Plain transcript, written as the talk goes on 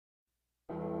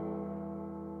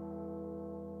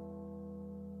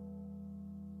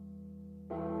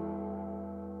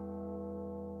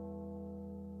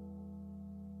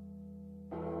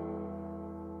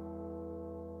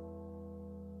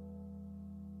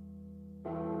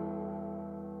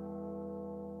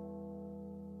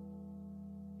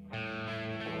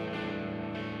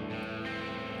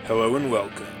Hello and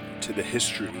welcome to the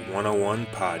History 101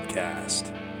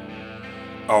 podcast.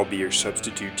 I'll be your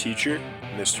substitute teacher,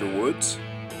 Mr. Woods,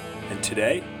 and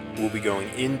today we'll be going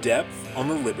in depth on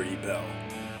the Liberty Bell.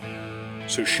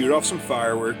 So shoot off some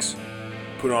fireworks,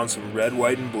 put on some red,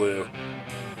 white, and blue,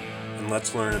 and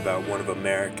let's learn about one of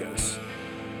America's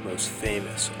most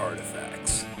famous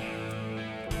artifacts.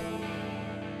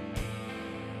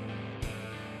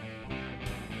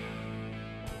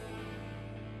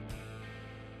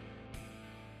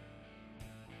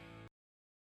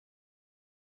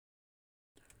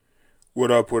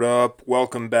 What up?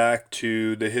 Welcome back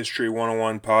to the History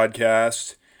 101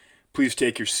 podcast. Please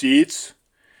take your seats.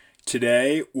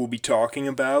 Today, we'll be talking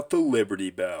about the Liberty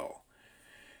Bell.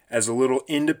 As a little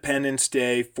Independence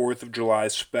Day, 4th of July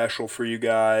special for you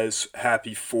guys,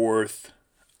 happy 4th.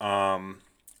 I'm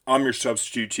your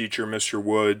substitute teacher, Mr.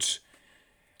 Woods.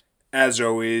 As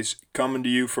always, coming to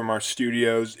you from our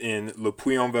studios in Le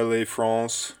Puy-en-Velay,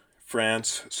 France,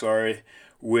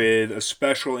 with a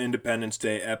special Independence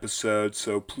Day episode,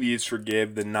 so please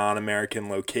forgive the non-American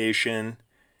location.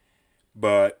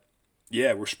 But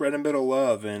yeah, we're spreading a bit of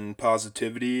love and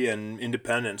positivity and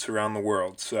independence around the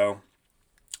world, so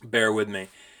bear with me.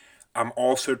 I'm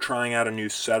also trying out a new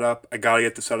setup. I gotta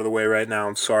get this out of the way right now.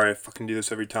 I'm sorry, I fucking do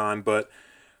this every time, but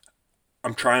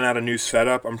I'm trying out a new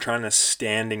setup. I'm trying a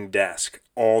standing desk,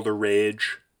 all the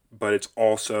rage, but it's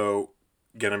also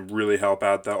going to really help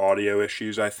out the audio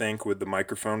issues, I think, with the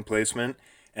microphone placement,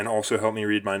 and also help me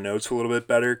read my notes a little bit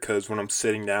better, because when I'm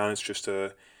sitting down, it's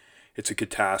a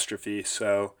catastrophe.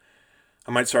 So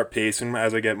I might start pacing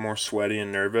as I get more sweaty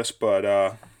and nervous,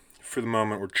 but for the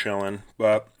moment, we're chilling.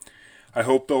 But I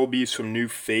hope there'll be some new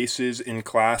faces in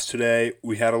class today.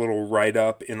 We had a little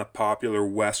write-up in the popular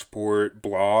Westport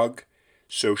blog,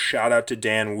 so shout out to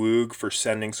Dan Woog for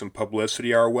sending some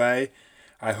publicity our way.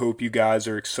 I hope you guys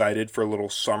are excited for a little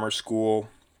summer school.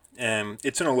 And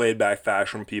it's in a laid-back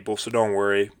fashion, people, so don't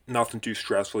worry. Nothing too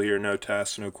stressful here, no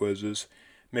tests, no quizzes.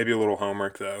 Maybe a little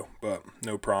homework, though, but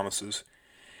no promises.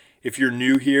 If you're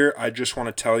new here, I just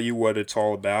want to tell you what it's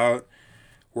all about.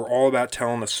 We're all about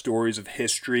telling the stories of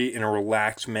history in a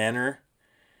relaxed manner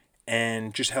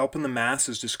and just helping the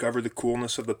masses discover the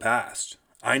coolness of the past.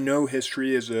 I know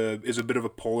history is a bit of a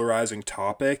polarizing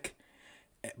topic,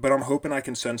 but I'm hoping I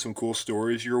can send some cool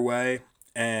stories your way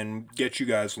and get you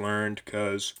guys learned,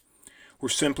 because we're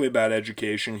simply about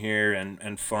education here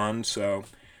and fun. So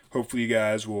hopefully you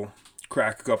guys will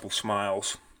crack a couple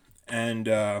smiles. And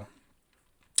you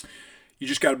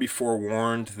just got to be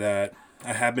forewarned that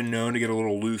I have been known to get a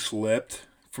little loose-lipped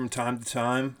from time to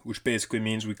time, which basically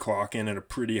means we clock in at a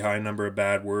pretty high number of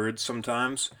bad words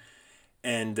sometimes.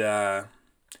 And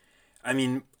I've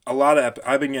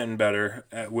been getting better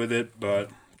with it,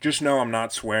 but just know I'm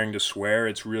not swearing to swear.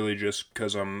 It's really just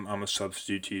because I'm a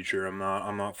substitute teacher. I'm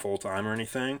not full time or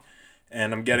anything,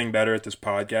 and I'm getting better at this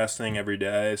podcast thing every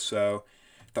day. So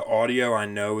the audio, I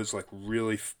know, is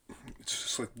it's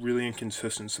just really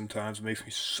inconsistent sometimes. It makes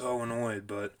me so annoyed,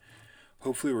 but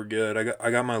hopefully we're good. I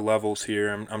got my levels here.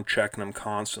 I'm checking them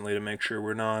constantly to make sure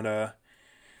we're not.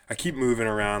 I keep moving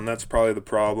around. That's probably the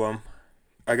problem.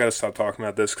 I gotta stop talking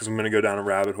about this because I'm gonna go down a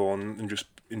rabbit hole and just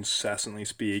incessantly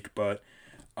speak. But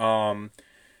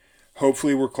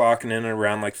hopefully we're clocking in at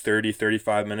around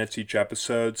 30-35 minutes each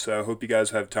episode. So I hope you guys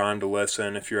have time to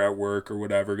listen if you're at work or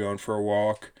whatever, going for a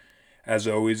walk. As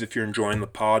always, if you're enjoying the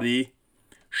potty,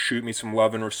 shoot me some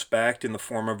love and respect in the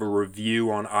form of a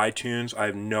review on iTunes. I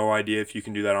have no idea if you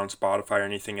can do that on Spotify or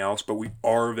anything else, but we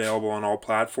are available on all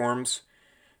platforms.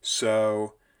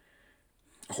 So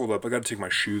hold up, I gotta take my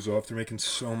shoes off. They're making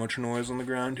so much noise on the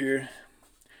ground here.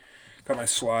 Got my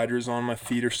sliders on, my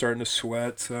feet are starting to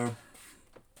sweat, so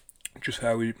just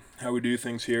how we do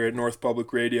things here at North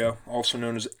Public Radio, also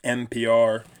known as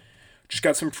NPR. Just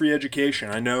got some free education.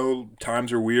 I know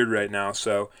times are weird right now,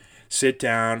 so sit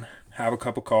down, have a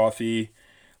cup of coffee,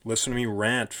 listen to me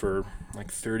rant for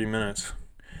 30 minutes.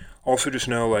 Also just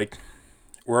know, we're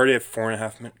already at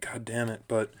 4.5 minutes, god damn it,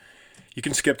 but you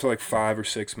can skip to 5 or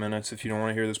 6 minutes if you don't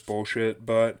want to hear this bullshit.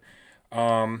 But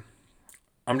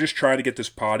I'm just trying to get this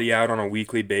potty out on a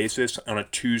weekly basis on a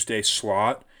Tuesday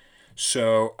slot.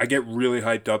 So I get really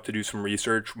hyped up to do some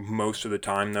research most of the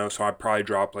time, though. So I probably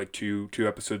drop two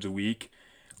episodes a week.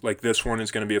 This one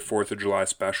is going to be a 4th of July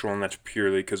special, and that's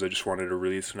purely because I just wanted to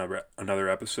release another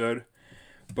episode.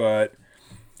 But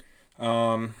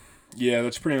yeah,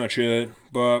 that's pretty much it.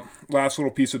 But last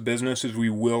little piece of business is we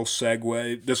will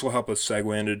segue. This will help us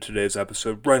segue into today's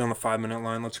episode right on the 5-minute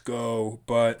line. Let's go.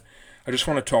 But I just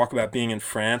want to talk about being in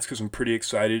France because I'm pretty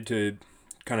excited to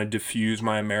kind of diffuse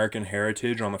my American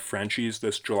heritage on the Frenchies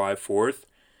this July 4th.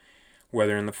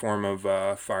 whether in the form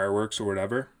of fireworks or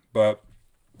whatever. But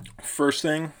first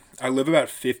thing, I live about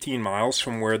 15 miles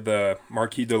from where the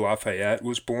Marquis de Lafayette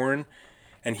was born,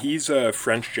 and he's a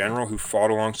French general who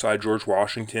fought alongside George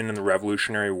Washington in the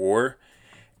Revolutionary War.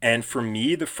 And for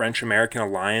me, the French-American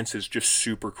alliance is just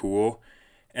super cool,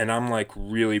 and I'm like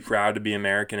really proud to be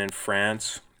American in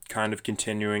France, kind of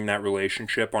continuing that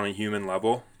relationship on a human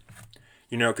level.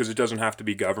 You know, because it doesn't have to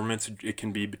be governments; it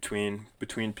can be between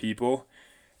people.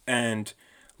 And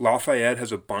Lafayette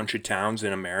has a bunch of towns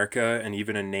in America, and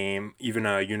even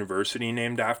a university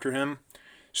named after him.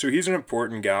 So he's an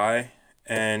important guy,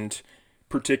 and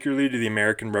particularly to the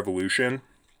American Revolution.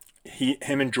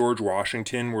 Him and George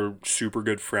Washington were super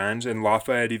good friends, and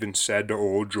Lafayette even said to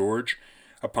old George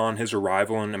upon his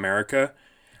arrival in America,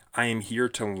 "I am here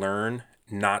to learn,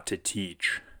 not to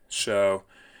teach." So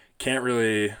can't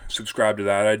really subscribe to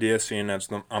that idea, seeing as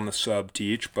I'm the sub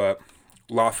teach, but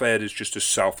Lafayette is just a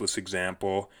selfless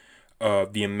example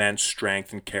of the immense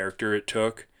strength and character it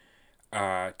took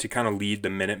to kind of lead the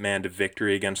Minuteman to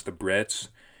victory against the Brits.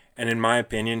 And in my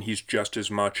opinion, he's just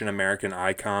as much an American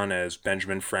icon as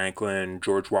Benjamin Franklin,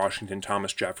 George Washington,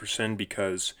 Thomas Jefferson,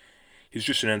 because he's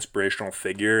just an inspirational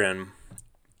figure, and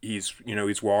he's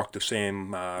walked the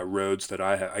same roads that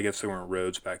I have. I guess they weren't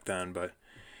roads back then, but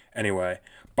anyway,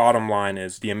 bottom line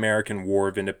is the American War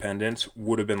of Independence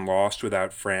would have been lost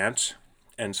without France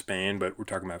and Spain, but we're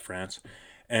talking about France.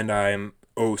 And I'm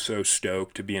oh so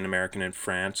stoked to be an American in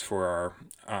France for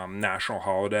our national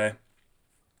holiday.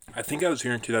 I think I was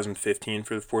here in 2015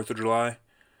 for the 4th of July.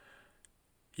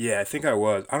 Yeah, I think I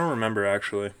was. I don't remember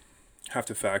actually. Have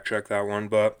to fact check that one,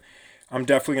 but I'm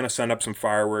definitely going to send up some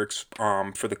fireworks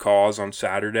for the cause on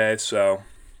Saturday. So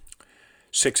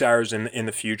 6 hours in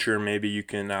the future, maybe you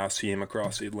can see him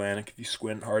across the Atlantic if you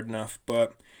squint hard enough.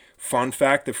 But fun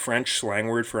fact, the French slang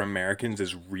word for Americans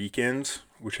is Ricans,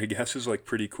 which I guess is like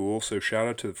pretty cool. So shout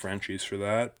out to the Frenchies for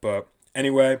that. But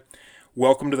anyway,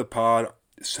 welcome to the pod.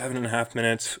 7.5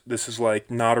 minutes. This is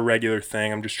like not a regular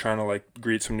thing. I'm just trying to like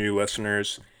greet some new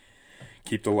listeners,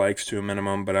 keep the likes to a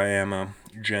minimum, but I am a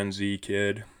Gen Z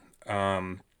kid.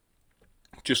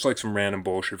 Just like some random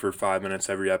bullshit for 5 minutes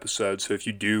every episode. So if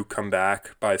you do come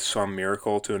back by some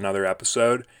miracle to another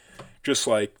episode, just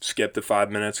like skip the 5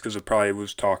 minutes, because I probably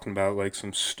was talking about like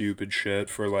some stupid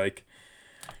shit for like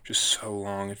just so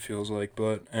long it feels like.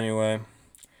 But anyway,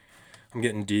 I'm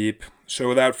getting deep. So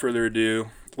without further ado,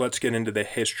 let's get into the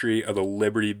history of the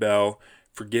Liberty Bell.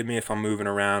 Forgive me if I'm moving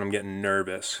around. I'm getting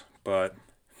nervous, but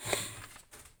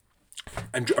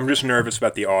I'm just nervous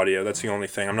about the audio. That's the only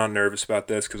thing. I'm not nervous about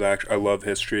this because I love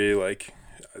history. Like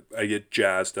I get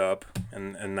jazzed up,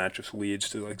 and that just leads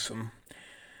to like some.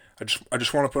 I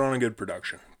just want to put on a good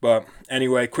production. But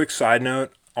anyway, quick side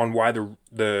note on why the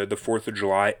 4th of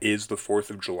July is the 4th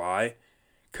of July,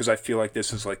 because I feel like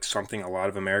this is like something a lot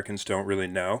of Americans don't really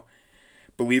know.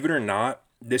 Believe it or not,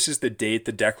 this is the date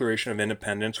the Declaration of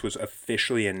Independence was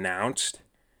officially announced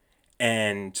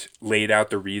and laid out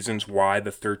the reasons why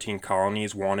the 13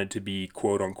 colonies wanted to be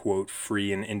quote-unquote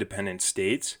free and independent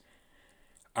states.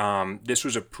 This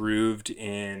was approved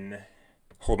in...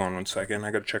 Hold on one second. I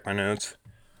got to check my notes.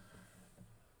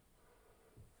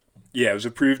 Yeah, it was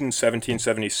approved in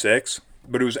 1776,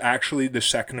 but it was actually the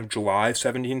 2nd of July,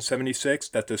 1776,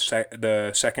 that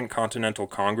the Second Continental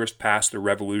Congress passed the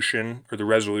resolution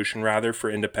rather, for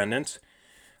independence.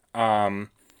 In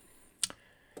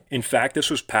fact, this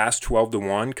was passed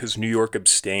 12-1 because New York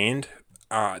abstained.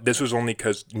 This was only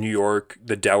because New York,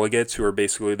 the delegates, who are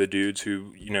basically the dudes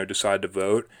who, decide to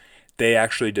vote, they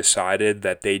actually decided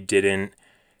that they didn't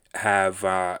have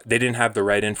the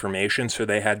right information, so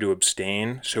they had to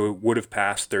abstain. So it would have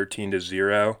passed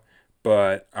 13-0.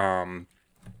 But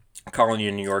colony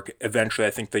in New York, eventually,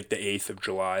 I think like the 8th of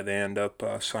July, they end up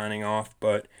signing off.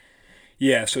 But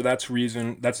yeah, so that's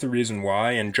the reason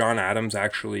why. And John Adams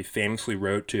actually famously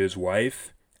wrote to his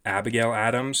wife, Abigail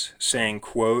Adams, saying,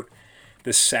 quote,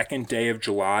 "The 2nd day of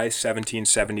July,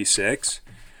 1776,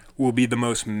 will be the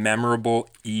most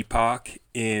memorable epoch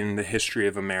in the history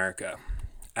of America."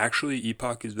 Actually,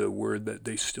 epoch is the word that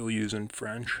they still use in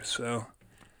French, so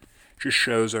just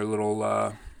shows our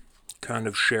little kind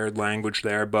of shared language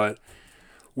there. But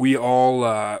we all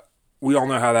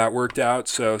know how that worked out,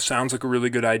 so sounds like a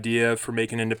really good idea for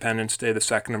making Independence Day the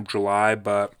 2nd of July,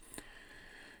 but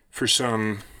for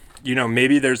some,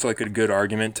 maybe there's like a good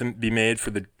argument to be made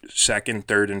for the 2nd,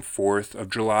 3rd, and 4th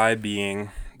of July being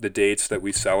the dates that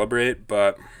we celebrate,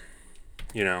 but,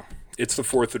 it's the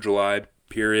 4th of July,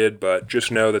 period, but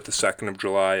just know that the 2nd of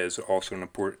July is also an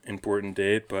important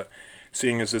date, but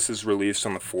seeing as this is released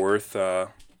on the 4th,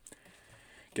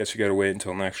 guess you gotta wait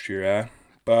until next year,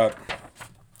 But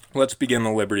let's begin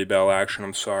the Liberty Bell action.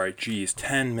 I'm sorry. Geez,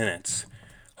 10 minutes.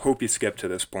 Hope you skipped to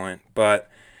this point. But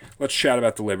let's chat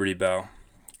about the Liberty Bell,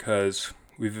 because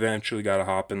we've eventually got to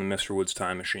hop in the Mr. Woods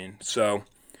time machine. So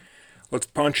let's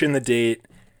punch in the date,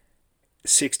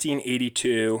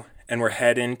 1682, and we're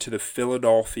heading to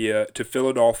Philadelphia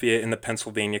in the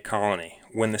Pennsylvania colony,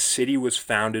 when the city was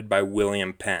founded by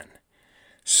William Penn.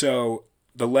 So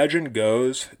the legend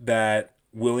goes that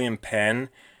William Penn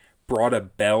brought a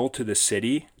bell to the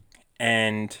city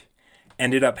and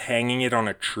ended up hanging it on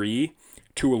a tree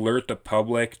to alert the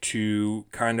public to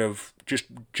kind of just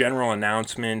general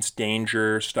announcements,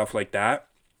 danger, stuff like that.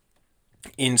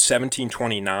 In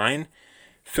 1729,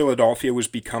 Philadelphia was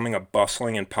becoming a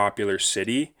bustling and popular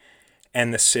city,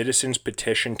 and the citizens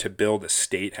petitioned to build a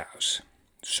state house.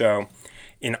 So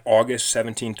in August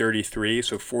 1733,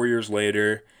 so 4 years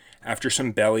later, after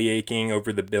some belly aching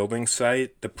over the building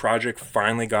site, the project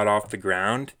finally got off the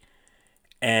ground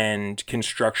and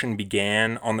construction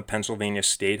began on the Pennsylvania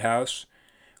State House,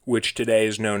 which today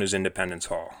is known as Independence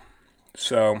Hall.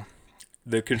 So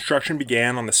the construction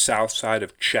began on the south side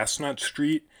of Chestnut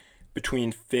Street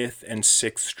between 5th and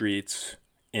 6th Streets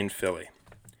in Philly.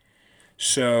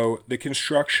 So the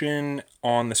construction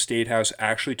on the State House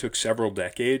actually took several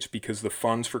decades because the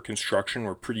funds for construction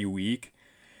were pretty weak,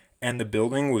 and the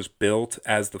building was built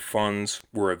as the funds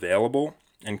were available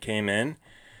and came in.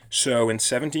 So in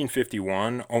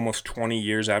 1751, almost 20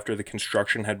 years after the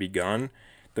construction had begun,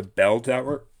 the bell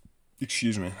tower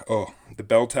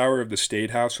of the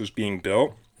State House was being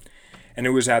built. And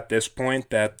it was at this point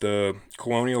that the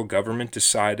colonial government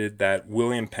decided that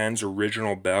William Penn's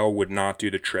original bell would not do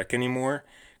the trick anymore,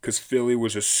 because Philly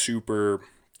was it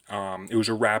was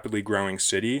a rapidly growing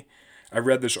city. I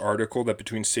read this article that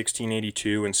between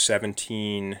 1682 and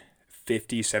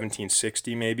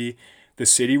 1760 maybe, the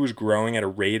city was growing at a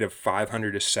rate of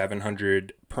 500 to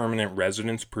 700 permanent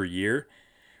residents per year,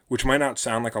 which might not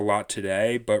sound like a lot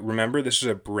today, but remember, this is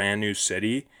a brand new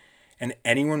city, and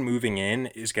anyone moving in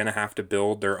is going to have to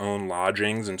build their own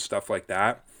lodgings and stuff like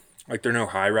that. Like, there are no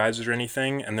high-rises or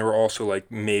anything, and there were also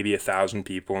like maybe 1,000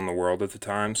 people in the world at the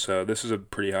time, so this is a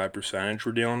pretty high percentage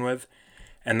we're dealing with.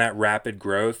 And that rapid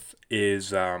growth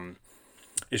is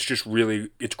it's just really,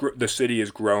 the city is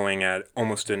growing at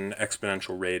almost an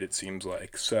exponential rate, it seems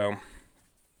like. So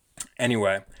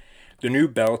anyway, the new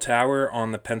bell tower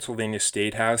on the Pennsylvania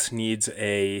State House needs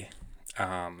a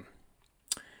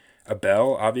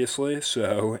bell, obviously.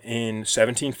 So in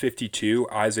 1752,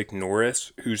 Isaac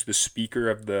Norris, who's the Speaker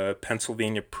of the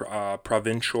Pennsylvania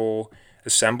Provincial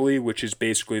Assembly, which is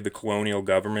basically the colonial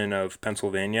government of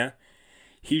Pennsylvania,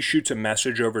 he shoots a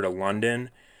message over to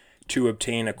London to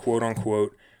obtain a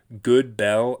quote-unquote good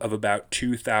bell of about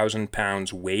 2,000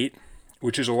 pounds weight,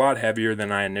 which is a lot heavier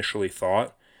than I initially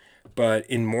thought. But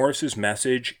in Morris's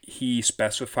message, he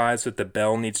specifies that the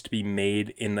bell needs to be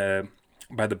made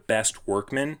by the best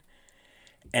workmen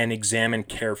and examined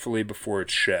carefully before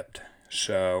it's shipped.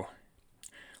 So,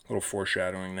 a little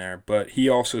foreshadowing there. But he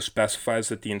also specifies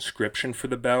that the inscription for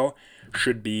the bell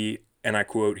should be, and I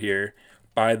quote here,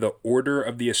 by the order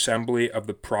of the Assembly of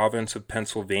the Province of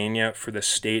Pennsylvania for the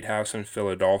State House in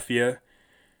Philadelphia,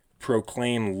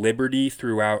 proclaim liberty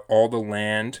throughout all the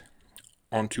land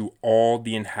unto all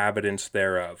the inhabitants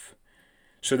thereof.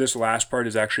 So this last part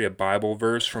is actually a Bible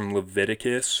verse from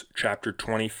Leviticus chapter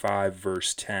 25,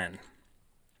 verse 10.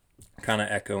 Kind of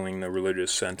echoing the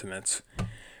religious sentiments.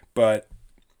 But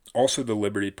also the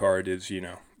liberty part is,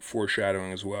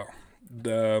 foreshadowing as well.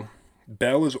 The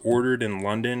bell is ordered in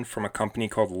London from a company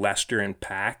called Lester and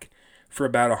Pack for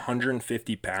about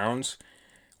 150 pounds,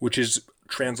 which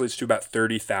translates to about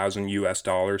 30,000 US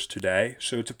dollars today.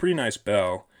 So it's a pretty nice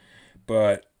bell,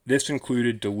 but this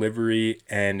included delivery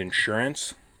and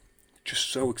insurance. Just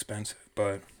so expensive.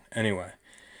 But anyway,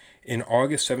 in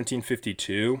August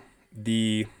 1752,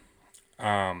 the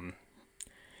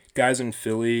guys in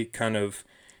Philly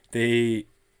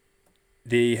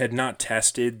they had not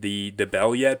tested the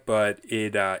bell yet, but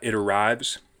it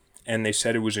arrives, and they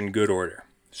said it was in good order.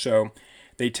 So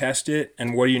they test it,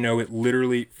 and what do you know? It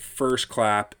literally, first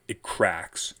clap, it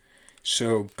cracks.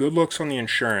 So good looks on the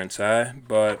insurance,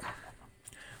 but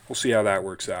we'll see how that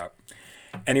works out.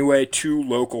 Anyway, two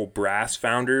local brass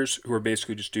founders, who are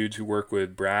basically just dudes who work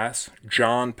with brass,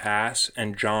 John Pass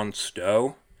and John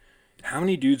Stowe. How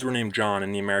many dudes were named John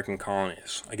in the American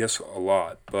colonies? I guess a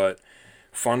lot, but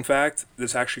fun fact,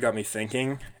 this actually got me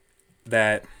thinking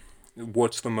that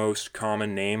what's the most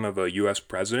common name of a U.S.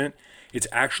 president? It's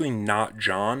actually not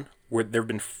John. There have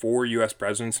been 4 U.S.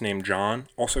 presidents named John,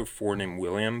 also 4 named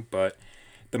William, but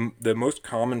the most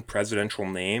common presidential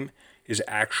name is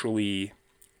actually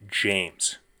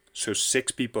James. So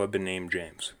 6 people have been named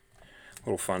James.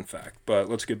 Little fun fact. But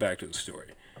let's get back to the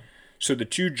story. So the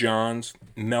 2 Johns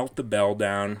melt the bell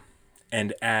down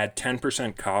and add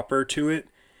 10% copper to it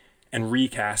and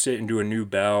recast it into a new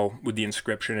bell with the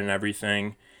inscription and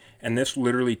everything. And this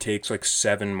literally takes like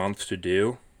 7 months to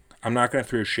do. I'm not going to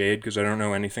throw shade because I don't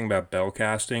know anything about bell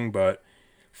casting, but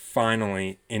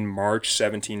finally, in March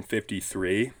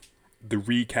 1753, the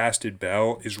recasted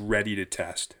bell is ready to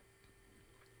test.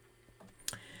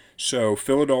 So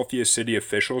Philadelphia city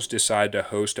officials decide to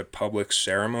host a public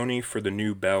ceremony for the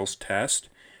new bell's test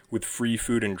with free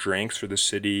food and drinks for the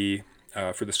city,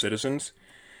 for the citizens.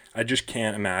 I just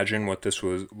can't imagine what this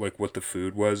was, like what the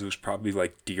food was. It was probably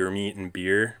like deer meat and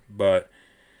beer, but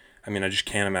I mean, I just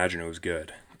can't imagine it was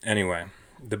good. Anyway,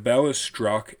 the bell is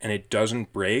struck and it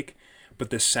doesn't break, but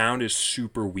the sound is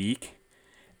super weak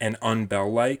and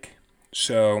unbell-like.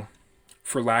 So,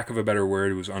 for lack of a better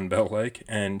word, it was unbell-like.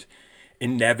 And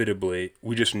inevitably,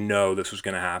 we just know this was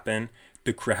going to happen.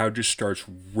 The crowd just starts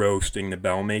roasting the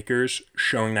bell makers,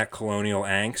 showing that colonial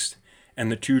angst.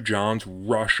 And the 2 Johns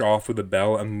rush off with the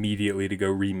bell immediately to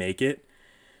go remake it.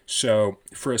 So,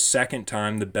 for a second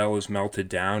time, the bell is melted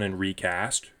down and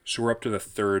recast. So, we're up to the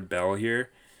 3rd bell here.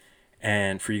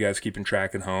 And for you guys keeping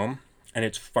track at home. And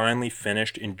it's finally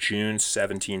finished in June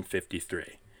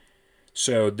 1753.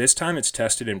 So this time it's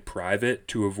tested in private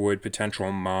to avoid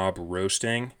potential mob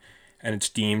roasting, and it's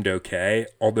deemed okay.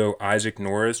 Although Isaac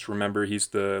Norris, remember he's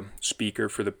the speaker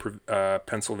for the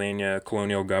Pennsylvania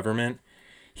colonial government,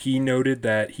 he noted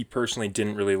that he personally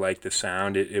didn't really like the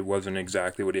sound. It wasn't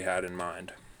exactly what he had in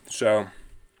mind. So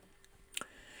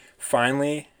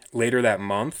finally, later that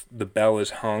month, the bell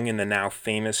is hung in the now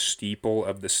famous steeple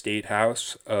of the State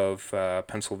House of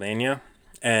Pennsylvania.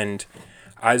 And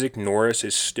Isaac Norris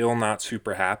is still not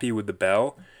super happy with the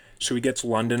bell. So he gets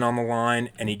London on the line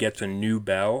and he gets a new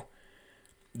bell.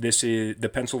 This is the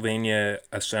Pennsylvania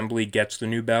Assembly gets the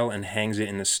new bell and hangs it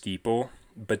in the steeple,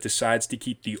 but decides to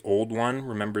keep the old one.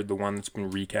 Remember the one that's been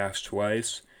recast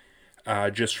twice,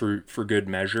 just for good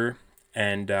measure.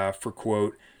 And for,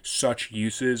 quote, such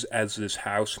uses as this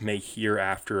house may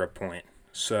hereafter appoint.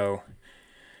 So,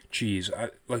 geez,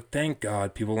 thank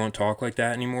God people don't talk like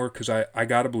that anymore, because I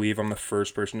gotta believe I'm the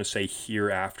first person to say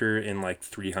hereafter in like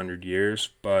 300 years.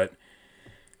 But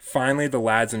finally, the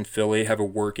lads in Philly have a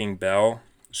working bell.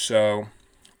 So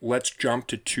let's jump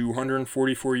to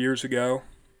 244 years ago,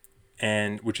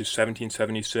 which is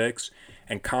 1776.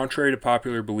 And contrary to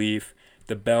popular belief,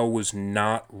 the bell was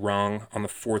not rung on the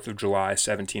 4th of July,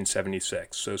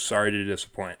 1776. So sorry to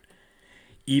disappoint.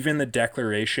 Even when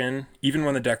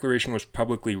the Declaration was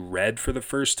publicly read for the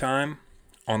first time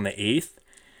on the 8th,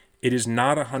 it is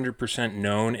not 100%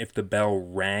 known if the bell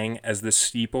rang, as the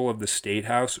steeple of the State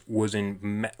House was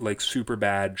in super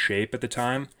bad shape at the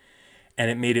time, and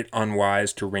it made it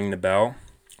unwise to ring the bell.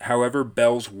 However,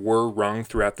 bells were rung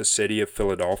throughout the city of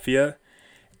Philadelphia,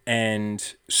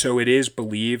 and so it is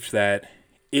believed that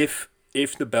if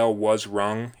the bell was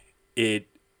rung, how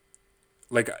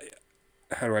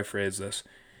do I phrase this?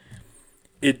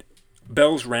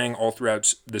 Bells rang all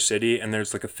throughout the city, and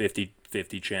there's like a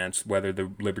 50-50 chance whether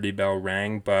the Liberty Bell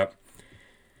rang, but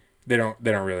they don't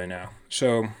really know.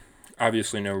 So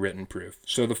obviously no written proof.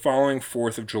 So the following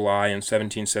 4th of July in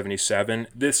 1777,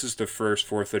 this is the first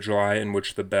 4th of July in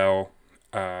which the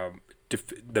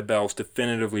bells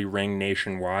definitively ring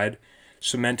nationwide,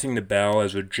 cementing the bell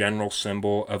as a general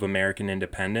symbol of American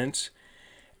independence.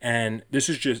 And this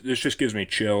just gives me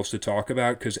chills to talk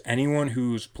about, because anyone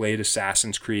who's played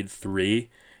Assassin's Creed 3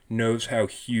 knows how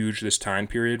huge this time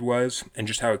period was, and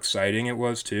just how exciting it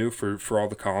was too for all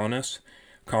the colonists.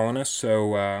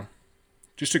 So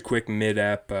just a quick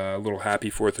mid-ep, little happy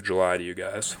 4th of July to you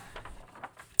guys.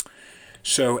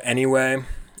 So anyway,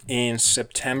 in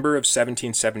September of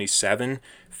 1777,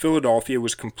 Philadelphia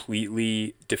was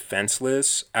completely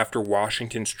defenseless after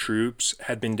Washington's troops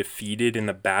had been defeated in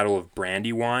the Battle of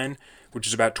Brandywine, which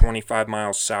is about 25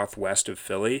 miles southwest of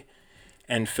Philly.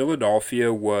 And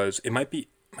Philadelphia it might be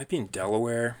in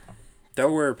Delaware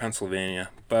or Pennsylvania,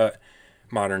 but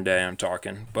modern day I'm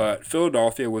talking. But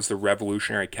Philadelphia was the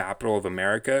revolutionary capital of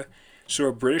America, so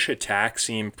a British attack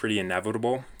seemed pretty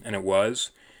inevitable, and it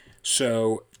was.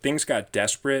 So things got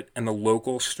desperate, and the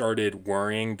locals started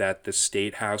worrying that the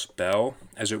State House bell,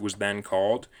 as it was then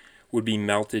called, would be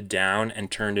melted down and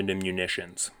turned into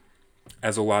munitions,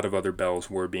 as a lot of other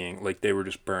bells were being, they were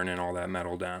just burning all that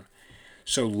metal down.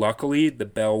 So luckily, the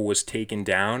bell was taken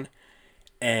down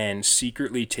and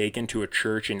secretly taken to a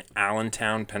church in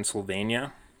Allentown,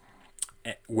 Pennsylvania,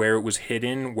 where it was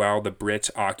hidden while the Brits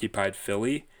occupied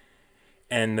Philly.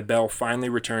 and the bell finally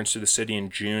returns to the city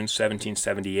in June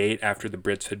 1778 after the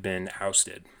Brits had been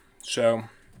ousted. So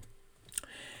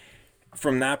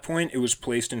from that point, it was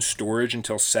placed in storage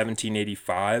until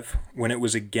 1785, when it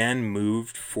was again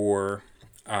moved for,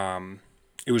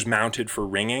 it was mounted for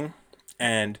ringing,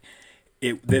 and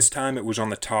this time it was on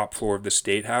the top floor of the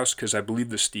State House, because I believe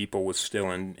the steeple was still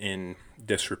in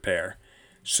disrepair.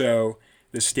 So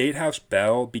the State House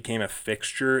bell became a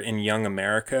fixture in young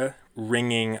America,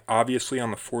 ringing obviously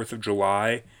on the 4th of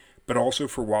July, but also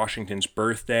for Washington's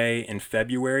birthday in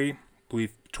February, I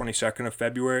believe 22nd of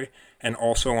February, and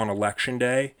also on Election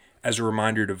Day as a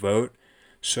reminder to vote.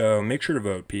 So make sure to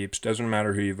vote, peeps. Doesn't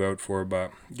matter who you vote for,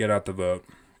 but get out the vote.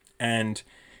 And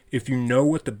if you know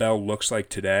what the bell looks like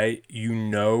today, you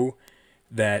know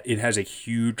that it has a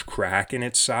huge crack in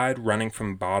its side running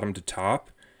from bottom to top.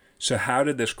 So how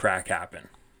did this crack happen?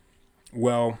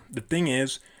 Well, the thing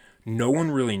is, no one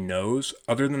really knows,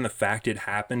 other than the fact it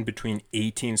happened between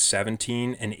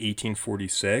 1817 and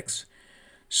 1846.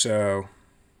 So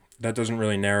that doesn't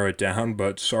really narrow it down,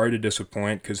 but sorry to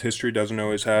disappoint, because history doesn't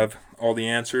always have all the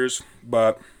answers.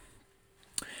 But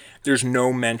there's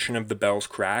no mention of the bell's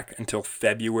crack until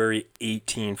February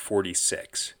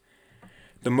 1846.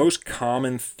 The most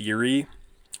common theory,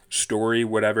 story,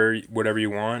 whatever you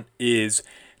want, is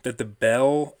that the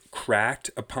bell cracked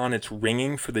upon its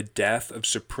ringing for the death of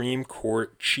Supreme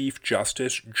Court Chief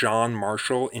Justice John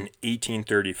Marshall in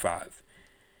 1835.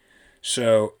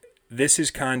 So this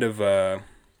is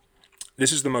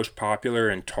this is the most popular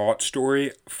and taught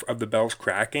story of the bell's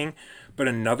cracking, but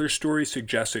another story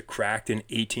suggests it cracked in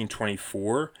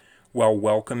 1824 while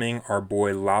welcoming our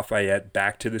boy Lafayette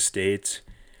back to the States,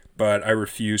 but I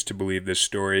refuse to believe this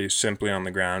story simply on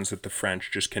the grounds that the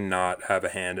French just cannot have a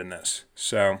hand in this.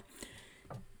 So,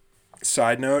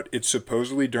 side note, it's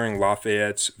supposedly during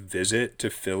Lafayette's visit to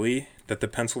Philly that the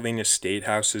Pennsylvania State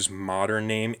House's modern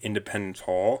name, Independence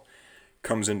Hall,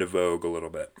 comes into vogue a little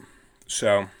bit.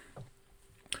 So,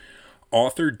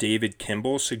 author David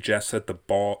Kimball suggests that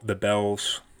the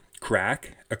bell's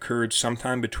crack occurred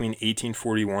sometime between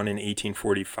 1841 and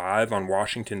 1845 on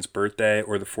Washington's birthday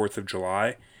or the 4th of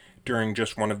July during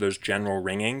just one of those general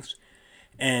ringings.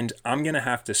 And I'm going to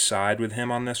have to side with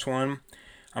him on this one.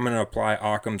 I'm going to apply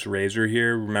Occam's razor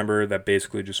here. Remember, that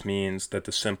basically just means that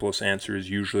the simplest answer is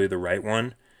usually the right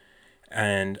one.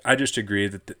 And I just agree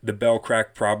that the bell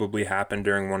crack probably happened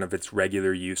during one of its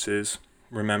regular uses.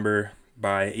 Remember,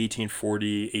 by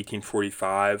 1840,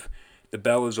 1845, the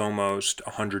bell is almost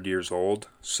 100 years old.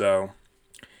 So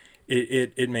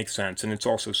it makes sense. And it's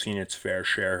also seen its fair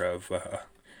share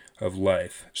of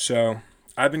life. So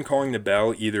I've been calling the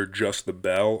bell either just the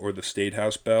bell or the State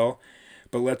House bell,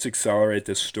 but let's accelerate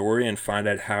this story and find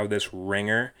out how this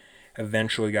ringer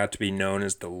eventually got to be known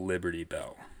as the Liberty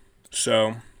Bell.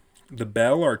 So the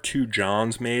bell our two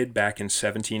Johns made back in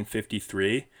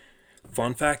 1753.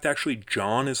 Fun fact, actually,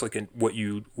 John is like what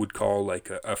you would call like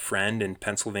a friend in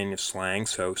Pennsylvania slang,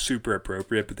 so super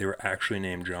appropriate, but they were actually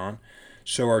named John.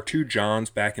 So our two Johns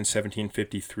back in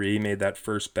 1753 made that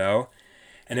first bell,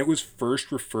 and it was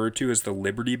first referred to as the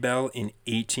Liberty Bell in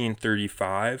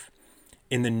 1835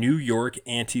 in the New York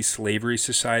Anti-Slavery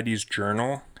Society's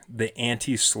journal, the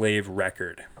Anti-Slave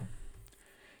Record.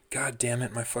 God damn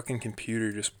it, my fucking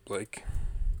computer just We're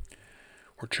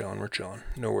chilling.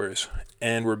 No worries.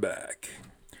 And we're back.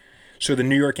 So the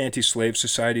New York Anti-Slave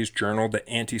Society's journal, the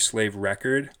Anti-Slave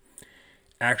Record,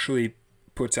 actually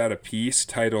puts out a piece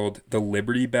titled The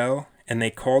Liberty Bell, and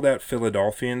they called out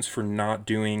Philadelphians for not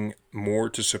doing more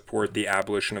to support the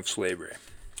abolition of slavery.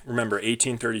 Remember,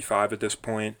 1835 at this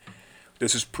point.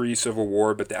 This is pre-Civil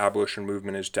War, but the abolition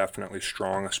movement is definitely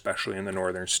strong, especially in the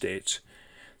northern states.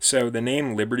 So the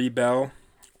name Liberty Bell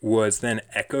was then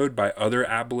echoed by other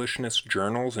abolitionist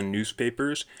journals and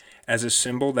newspapers as a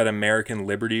symbol that American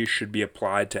liberty should be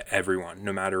applied to everyone,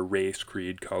 no matter race,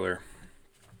 creed, color.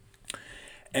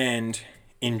 And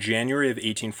in January of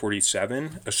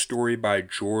 1847, a story by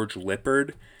George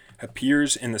Lippard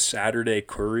appears in the Saturday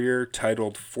Courier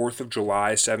titled 4th of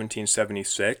July,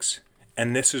 1776.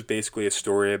 And this is basically a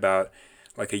story about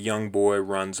like a young boy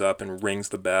runs up and rings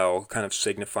the bell, kind of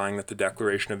signifying that the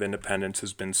Declaration of Independence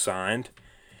has been signed.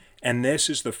 And this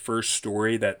is the first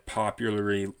story that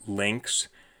popularly links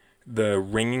the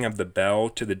ringing of the bell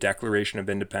to the Declaration of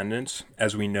Independence.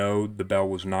 As we know, the bell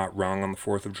was not rung on the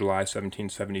 4th of July,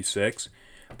 1776,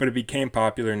 but it became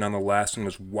popular nonetheless and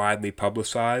was widely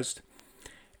publicized.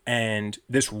 And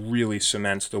this really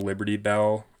cements the Liberty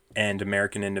Bell and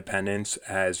American independence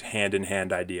as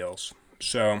hand-in-hand ideals.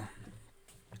 So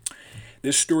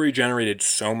This story generated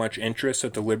so much interest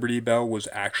that the Liberty Bell was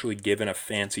actually given a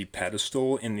fancy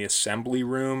pedestal in the assembly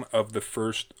room of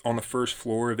on the first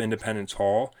floor of Independence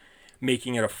Hall,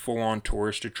 making it a full-on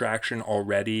tourist attraction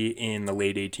already in the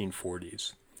late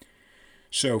 1840s.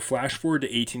 So flash forward to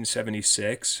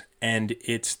 1876, and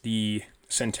it's the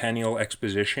Centennial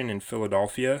Exposition in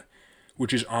Philadelphia,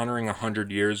 which is honoring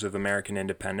 100 years of American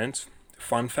independence.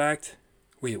 Fun fact,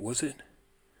 wait, was it?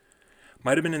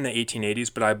 Might have been in the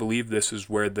 1880s, but I believe this is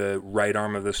where the right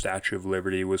arm of the Statue of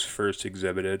Liberty was first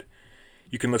exhibited.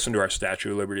 You can listen to our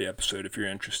Statue of Liberty episode if you're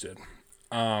interested.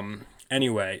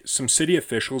 Anyway, some city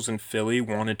officials in Philly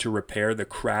wanted to repair the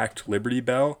cracked Liberty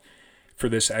Bell for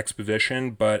this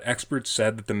exposition, but experts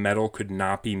said that the metal could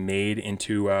not be made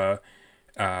into a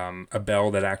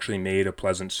bell that actually made a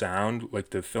pleasant sound,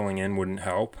 like the filling in wouldn't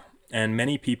help. And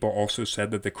many people also said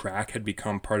that the crack had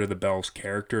become part of the bell's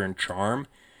character and charm,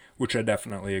 which I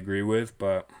definitely agree with,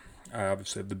 but I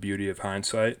obviously have the beauty of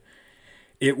hindsight.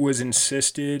 It was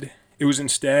instead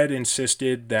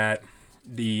insisted that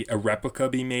a replica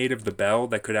be made of the bell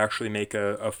that could actually make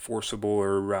a forcible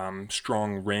or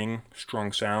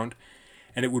strong sound,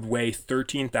 and it would weigh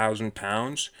 13,000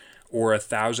 pounds or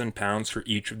 1,000 pounds for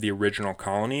each of the original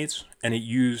colonies, and it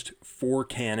used 4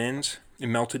 cannons. It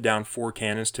melted down 4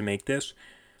 cannons to make this,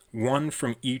 one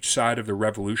from each side of the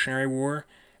Revolutionary War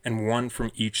and one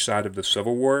from each side of the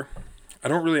Civil War. I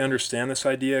don't really understand this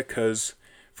idea because,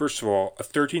 first of all, a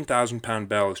 13,000 pound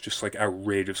bell is just like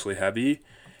outrageously heavy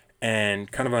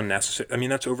and kind of unnecessary. I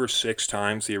mean, that's over 6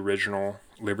 times the original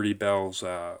Liberty Bell's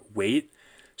weight,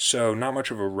 so not much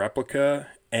of a replica.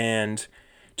 And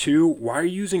 2, why are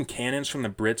you using cannons from the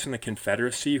Brits and the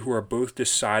Confederacy, who are both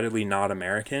decidedly not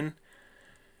American?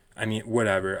 I mean,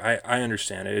 whatever. I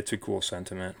understand it. It's a cool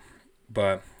sentiment.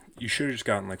 But you should have just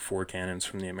gotten like 4 cannons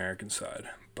from the American side.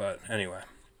 But anyway,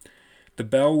 the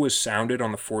bell was sounded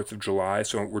on the 4th of July.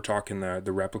 So we're talking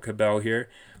the replica bell here.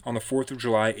 On the 4th of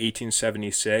July,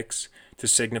 1876, to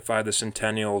signify the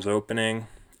Centennial's opening.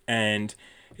 And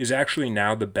is actually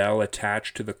now the bell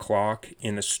attached to the clock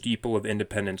in the steeple of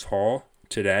Independence Hall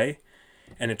today.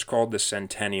 And it's called the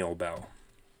Centennial Bell.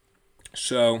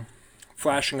 So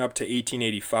flashing up to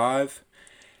 1885.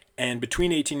 And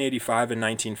between 1885 and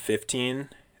 1915,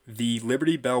 the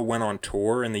Liberty Bell went on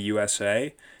tour in the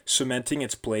USA, cementing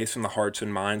its place in the hearts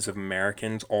and minds of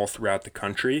Americans all throughout the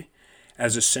country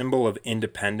as a symbol of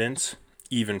independence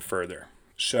even further.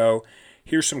 So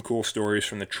here's some cool stories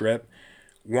from the trip.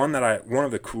 One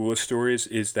of the coolest stories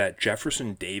is that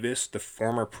Jefferson Davis, the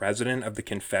former president of the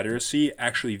Confederacy,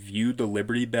 actually viewed the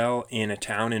Liberty Bell in a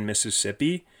town in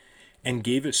Mississippi and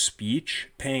gave a speech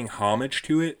paying homage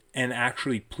to it and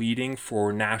actually pleading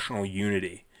for national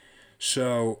unity.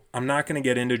 So I'm not going to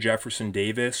get into Jefferson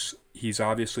Davis. He's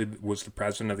obviously was the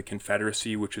president of the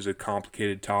Confederacy, which is a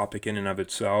complicated topic in and of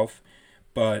itself.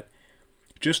 But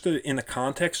just in the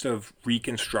context of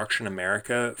Reconstruction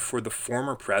America, for the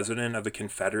former president of the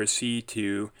Confederacy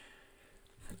to,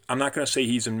 I'm not going to say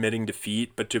he's admitting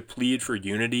defeat, but to plead for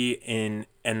unity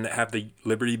and have the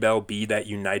Liberty Bell be that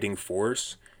uniting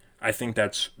force, I think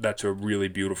that's a really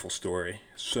beautiful story.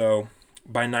 So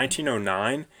by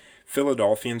 1909,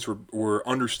 Philadelphians were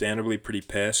understandably pretty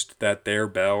pissed that their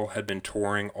bell had been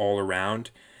touring all around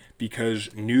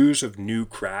because news of new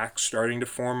cracks starting to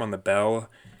form on the bell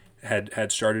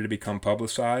had started to become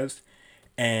publicized,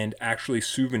 and actually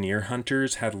souvenir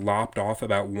hunters had lopped off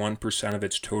about 1% of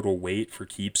its total weight for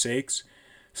keepsakes.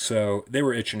 So they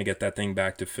were itching to get that thing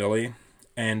back to Philly.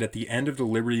 And at the end of the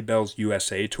Liberty Bell's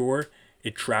USA tour,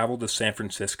 it traveled to San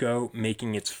Francisco,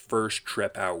 making its first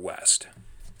trip out west.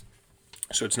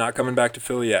 So it's not coming back to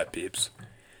Philly yet, peeps.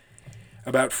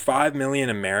 About 5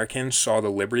 million Americans saw the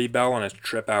Liberty Bell on its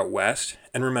trip out west.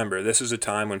 And remember, this is a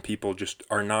time when people just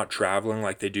are not traveling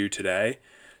like they do today.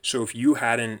 So if you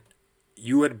had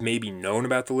maybe known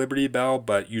about the Liberty Bell,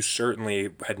 but you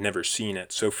certainly had never seen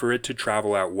it. So for it to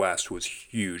travel out west was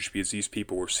huge because these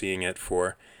people were seeing it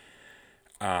for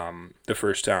the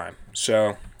first time.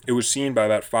 So it was seen by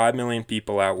about 5 million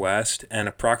people out west, and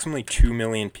approximately 2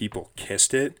 million people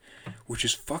kissed it, which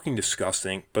is fucking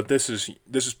disgusting. But this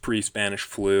is pre-Spanish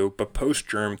flu, but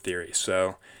post-germ theory,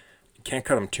 so you can't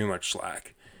cut them too much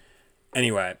slack.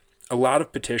 Anyway, a lot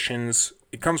of petitions.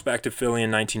 It comes back to Philly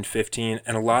in 1915,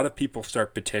 and a lot of people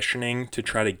start petitioning to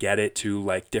try to get it to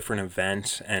like different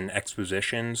events and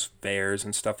expositions, fairs,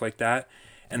 and stuff like that,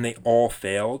 and they all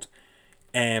failed.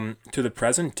 And to the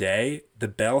present day, the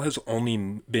bell has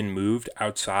only been moved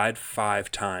outside 5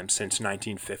 times since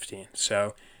 1915.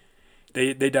 So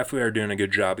they definitely are doing a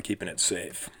good job of keeping it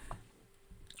safe.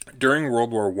 during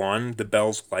World War I, the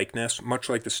bell's likeness, much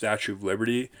like the Statue of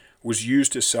Liberty, was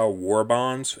used to sell war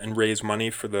bonds and raise money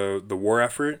for the war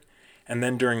effort. And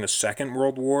then during the Second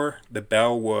World War, the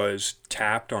bell was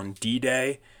tapped on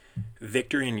D-Day,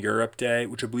 Victory in Europe Day,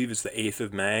 which I believe is the 8th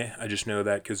of May. I just know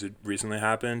that because it recently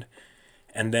happened.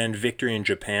 And then Victory in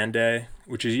Japan Day,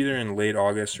 which is either in late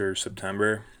August or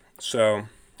September. So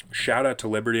shout out to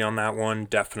Liberty on that one.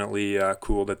 Definitely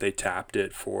cool that they tapped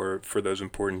it for those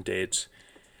important dates.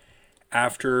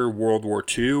 After World War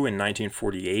II in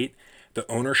 1948, the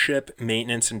ownership,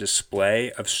 maintenance, and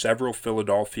display of several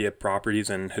Philadelphia properties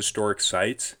and historic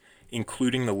sites,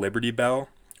 including the Liberty Bell,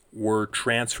 were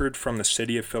transferred from the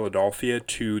city of Philadelphia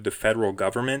to the federal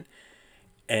government,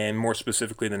 and more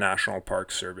specifically the National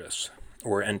Park Service,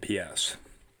 or NPS.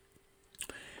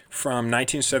 From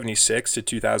 1976 to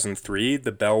 2003,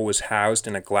 the bell was housed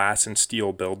in a glass and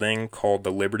steel building called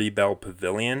the Liberty Bell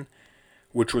Pavilion,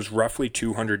 which was roughly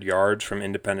 200 yards from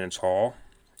Independence Hall.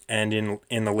 And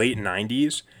in the late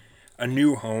 90s, a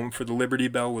new home for the Liberty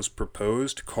Bell was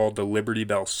proposed called the Liberty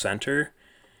Bell Center,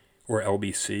 or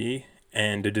LBC,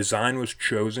 and a design was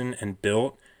chosen and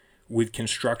built, with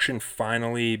construction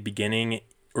finally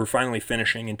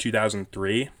finishing in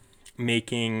 2003,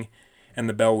 and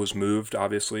the bell was moved,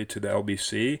 obviously, to the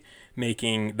LBC,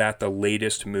 making that the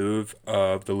latest move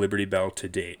of the Liberty Bell to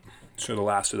date. So the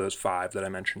last of those 5 that I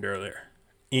mentioned earlier.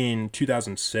 In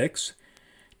 2006,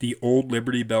 the old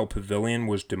Liberty Bell Pavilion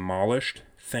was demolished,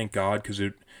 thank God, because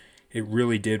it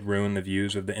really did ruin the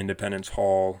views of the Independence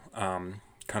Hall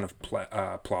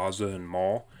plaza and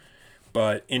mall.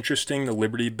 But interesting, the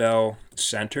Liberty Bell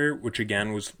Center, which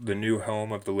again was the new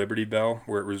home of the Liberty Bell,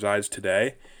 where it resides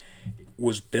today,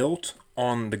 was built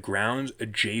on the grounds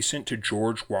adjacent to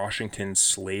George Washington's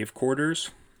slave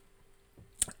quarters,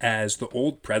 as the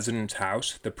old president's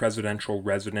house, the presidential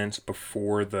residence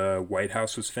before the White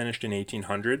House was finished in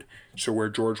 1800, so where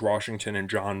George Washington and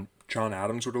John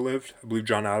Adams would have lived. I believe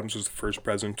John Adams was the first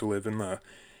president to live in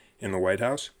the White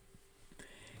House.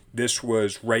 This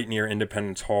was right near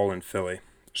Independence Hall in Philly.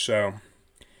 So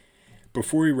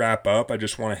before we wrap up, I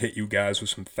just want to hit you guys with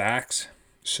some facts.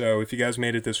 So if you guys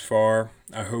made it this far,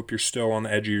 I hope you're still on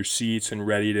the edge of your seats and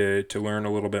ready to learn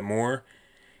a little bit more.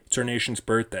 It's our nation's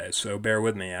birthday, so bear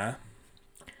with me, yeah?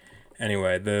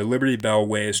 Anyway, the Liberty Bell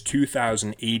weighs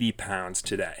 2,080 pounds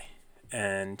today.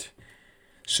 And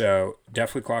so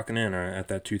definitely clocking in at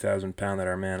that 2,000 pound that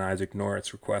our man Isaac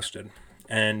Norris requested.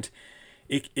 And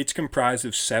it's comprised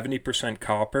of 70%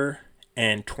 copper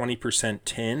and 20%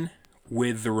 tin,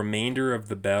 with the remainder of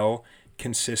the bell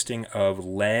consisting of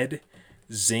lead,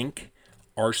 zinc,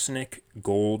 arsenic,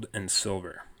 gold, and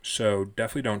silver. So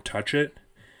definitely don't touch it.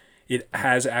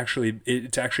 It's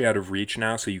actually out of reach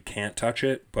now, so you can't touch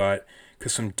it, but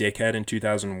because some dickhead in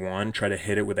 2001 tried to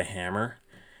hit it with a hammer.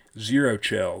 Zero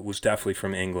Chill was definitely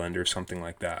from England or something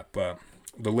like that, but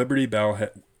the Liberty Bell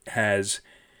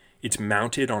it's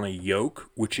mounted on a yoke,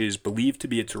 which is believed to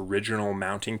be its original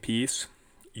mounting piece.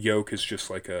 Yoke is just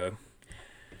like a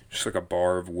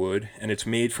bar of wood, and it's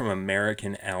made from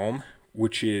American elm,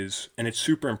 and it's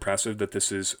super impressive that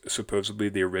this is supposedly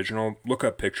the original. Look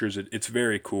up pictures. It's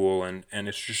very cool, and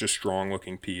it's just a strong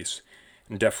looking piece,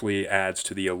 and definitely adds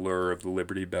to the allure of the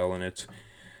Liberty Bell in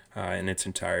its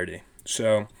entirety.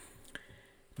 So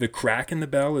the crack in the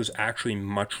bell is actually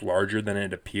much larger than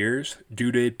it appears,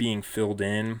 due to it being filled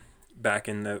in back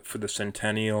for the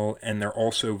centennial, and there are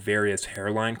also various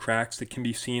hairline cracks that can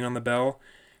be seen on the bell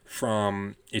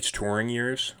from its touring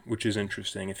years, which is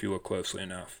interesting if you look closely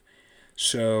enough.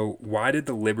 So why did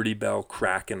the Liberty Bell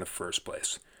crack in the first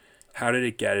place? How did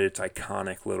it get its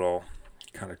iconic little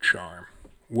kind of charm?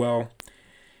 Well,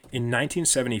 in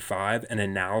 1975, an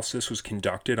analysis was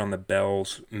conducted on the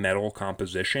bell's metal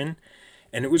composition,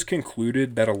 and it was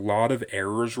concluded that a lot of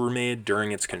errors were made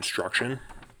during its construction.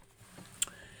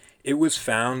 It was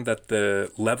found that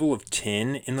the level of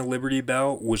tin in the Liberty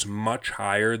Bell was much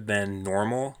higher than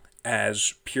normal,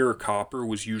 as pure copper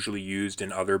was usually used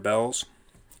in other bells.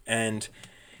 And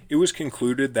it was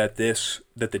concluded that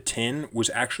the tin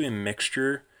was actually a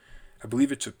mixture. I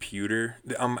believe it's a pewter.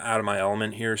 I'm out of my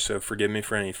element here, so forgive me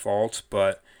for any faults,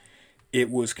 but it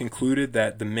was concluded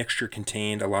that the mixture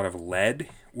contained a lot of lead,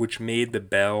 which made the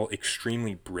bell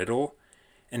extremely brittle,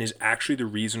 and is actually the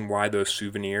reason why those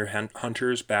souvenir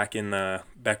hunters back during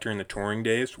the touring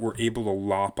days were able to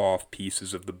lop off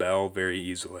pieces of the bell very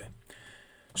easily.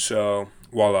 So,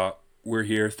 voila, we're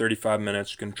here, 35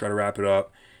 minutes, going to try to wrap it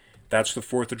up. That's the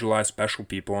 4th of July special,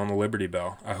 people, on the Liberty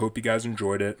Bell. I hope you guys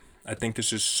enjoyed it. I think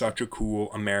this is such a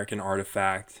cool American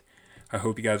artifact. I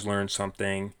hope you guys learned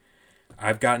something.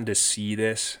 I've gotten to see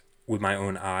this with my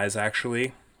own eyes,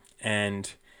 actually,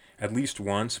 and at least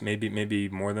once, maybe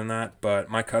more than that. But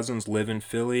my cousins live in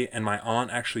Philly, and my aunt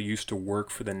actually used to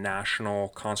work for the National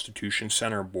Constitution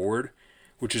Center Board,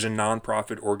 which is a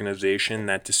nonprofit organization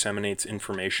that disseminates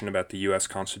information about the U.S.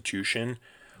 Constitution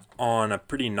on a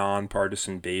pretty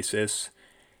nonpartisan basis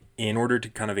in order to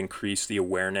kind of increase the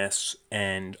awareness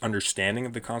and understanding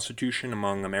of the Constitution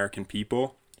among American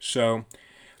people. So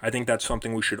I think that's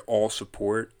something we should all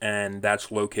support, and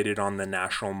that's located on the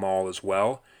National Mall as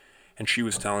well. And she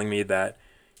was telling me that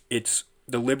it's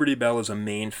the Liberty Bell is a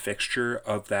main fixture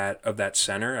of that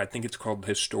center. I think it's called the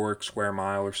Historic Square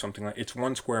Mile or something like. It's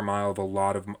 1 square mile of a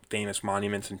lot of famous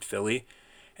monuments in Philly,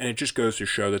 and it just goes to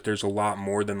show that there's a lot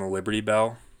more than the Liberty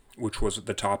Bell, which was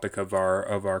the topic of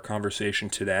our conversation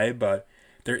today. But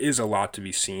there is a lot to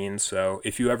be seen. So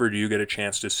if you ever do get a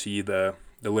chance to see the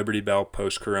Liberty Bell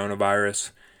post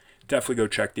coronavirus, definitely go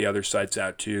check the other sites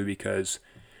out too, because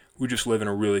we just live in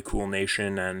a really cool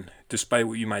nation, and despite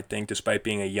what you might think, despite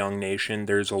being a young nation,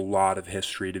 there's a lot of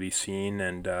history to be seen,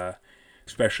 and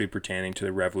especially pertaining to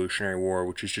the Revolutionary War,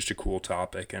 which is just a cool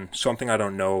topic and something I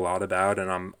don't know a lot about,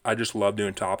 and I just love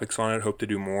doing topics on it. Hope to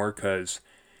do more, because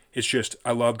it's just,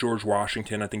 I love George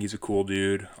Washington. I think he's a cool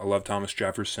dude. I love Thomas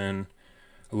Jefferson.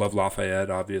 I love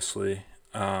Lafayette, obviously.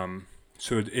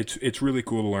 So it's really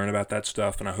cool to learn about that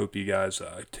stuff, and I hope you guys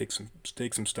take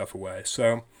some stuff away.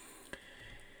 So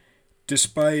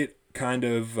despite kind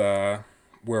of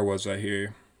where was I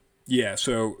here? Yeah,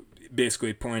 so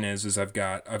basically point is I've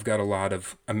got a lot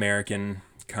of American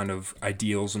kind of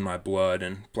ideals in my blood,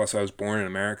 and plus I was born in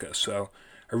America. So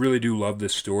I really do love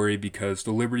this story, because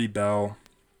the Liberty Bell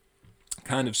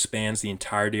kind of spans the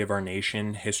entirety of our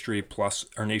nation's history plus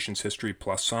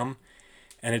some,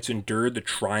 and it's endured the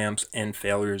triumphs and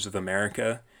failures of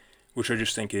America, which I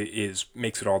just think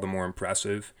makes it all the more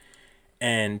impressive.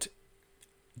 And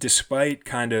despite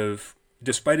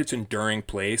its enduring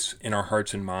place in our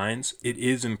hearts and minds, it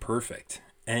is imperfect.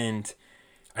 And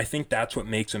I think that's what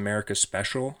makes America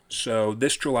special. So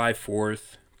this July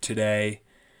 4th, today,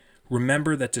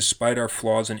 remember that despite our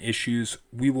flaws and issues,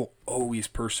 we will always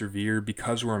persevere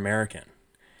because we're American.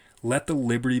 Let the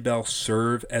Liberty Bell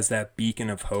serve as that beacon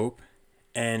of hope.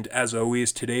 And as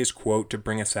always, today's quote to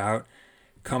bring us out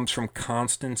comes from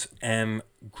Constance M.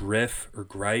 Greif.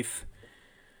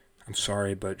 I'm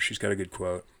sorry, but she's got a good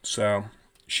quote. So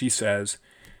she says,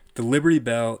 "The Liberty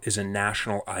Bell is a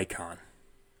national icon.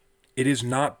 It is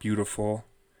not beautiful,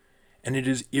 and it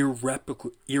is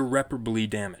irreparably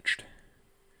damaged.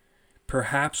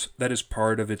 Perhaps that is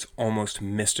part of its almost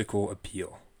mystical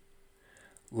appeal.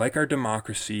 Like our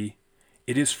democracy,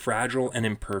 it is fragile and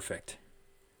imperfect,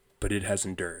 but it has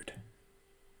endured."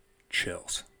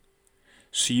 Chills.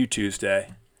 See you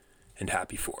Tuesday, and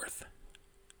happy 4th.